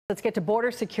Let's get to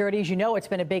border security. As you know, it's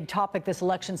been a big topic this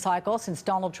election cycle since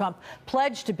Donald Trump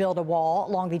pledged to build a wall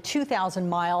along the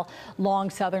 2,000-mile-long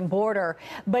southern border.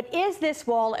 But is this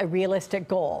wall a realistic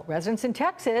goal? Residents in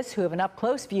Texas, who have an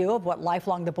up-close view of what life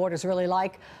along the border is really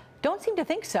like, don't seem to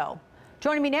think so.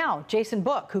 Joining me now, Jason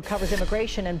Book, who covers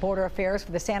immigration and border affairs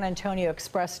for the San Antonio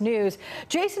Express News.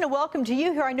 Jason, a welcome to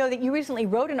you here. I know that you recently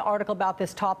wrote an article about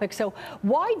this topic. So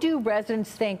why do residents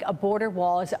think a border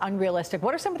wall is unrealistic?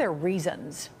 What are some of their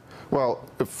reasons? Well,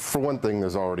 for one thing,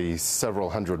 there's already several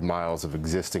hundred miles of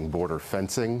existing border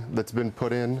fencing that's been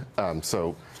put in.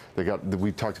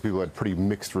 We talked to people who had pretty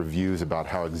mixed reviews about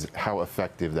how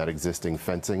effective that existing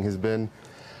fencing has been.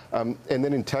 And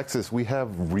then in Texas, we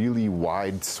have really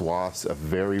wide swaths of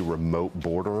very remote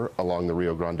border along the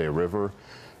Rio Grande River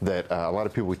that a lot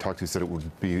of people we talked to said it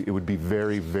would be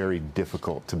very, very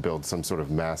difficult to build some sort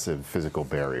of massive physical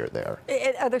barrier there.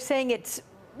 Are they saying it's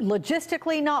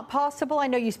logistically not possible? I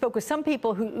know you spoke with some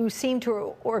people who seem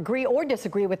to agree or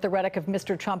disagree with the rhetoric of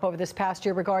Mr. Trump over this past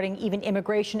year regarding even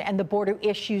immigration and the border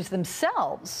issues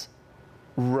themselves.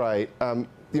 Right.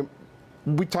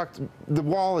 The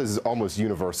wall is almost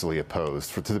universally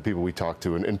opposed to the people we talked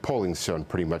to, and polling's shown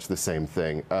pretty much the same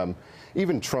thing.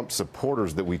 Even Trump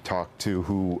supporters that we talked to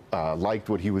who liked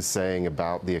what he was saying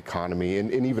about the economy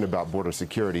and even about border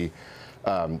security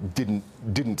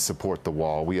didn't support the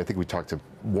wall. I think we talked to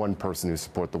one person who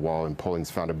supported the wall, and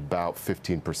polling's found about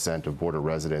 15% of border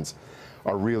residents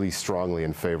are really strongly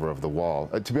in favor of the wall.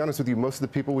 To be honest with you, most of the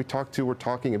people we talked to were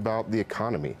talking about the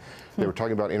economy. They were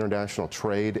talking about international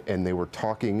trade, and they were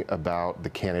talking about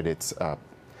the candidates'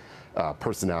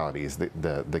 personalities,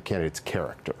 the candidates'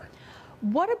 character.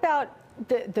 What about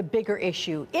the bigger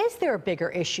issue? Is there a bigger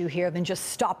issue here than just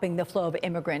stopping the flow of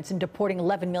immigrants and deporting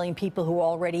 11 million people who are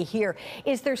already here?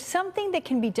 Is there something that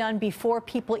can be done before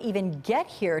people even get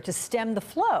here to stem the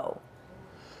flow?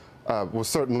 Well,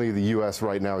 certainly the U.S.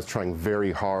 right now is trying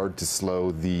very hard to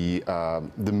slow the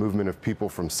movement of people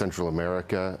from Central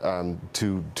America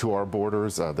to our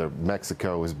borders.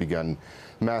 Mexico has begun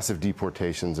massive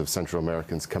deportations of Central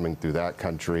Americans coming through that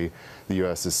country. The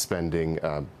U.S. is spending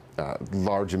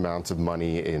large amounts of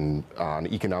money on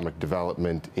economic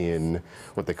development in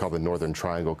what they call the Northern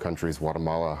Triangle countries,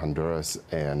 Guatemala, Honduras,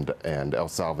 and El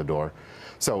Salvador.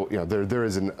 So, you know, there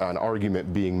is an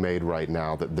argument being made right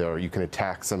now that you can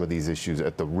attack some of these issues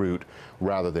at the root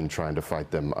rather than trying to fight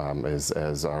them,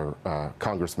 as our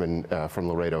Congressman from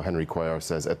Laredo, Henry Cuellar,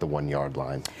 says, at the 1-yard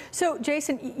line. So,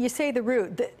 Jason, you say the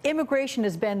root. Immigration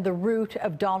has been the root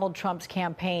of Donald Trump's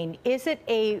campaign. Is it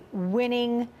a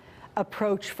winning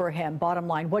approach for him? Bottom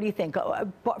line, what do you think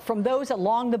from those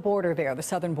along the border there, the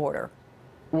southern border?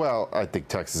 Well, I think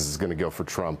Texas is going to go for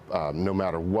Trump no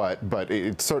matter what, but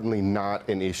it's certainly not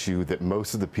an issue that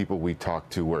most of the people we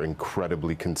talked to were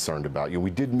incredibly concerned about. You know,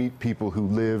 we did meet people who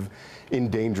live in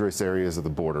dangerous areas of the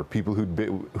border, people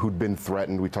who'd been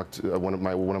threatened. We talked to, one of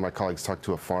my colleagues talked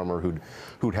to a farmer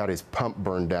who'd had his pump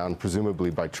burned down, presumably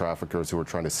by traffickers who were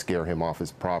trying to scare him off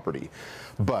his property.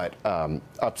 But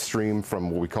upstream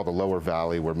from what we call the lower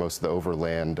valley, where most of the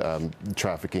overland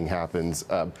trafficking happens,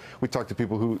 we talked to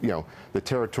people who, you know, the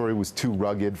territory was too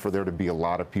rugged for there to be a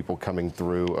lot of people coming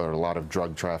through, or a lot of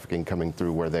drug trafficking coming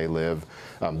through where they live.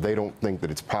 They don't think that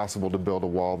it's possible to build a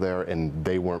wall there, and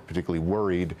they weren't particularly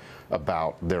worried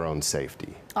about their own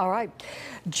safety. All right.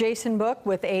 Jason Book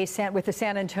with the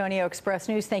San Antonio Express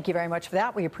News, thank you very much for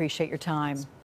that. We appreciate your time.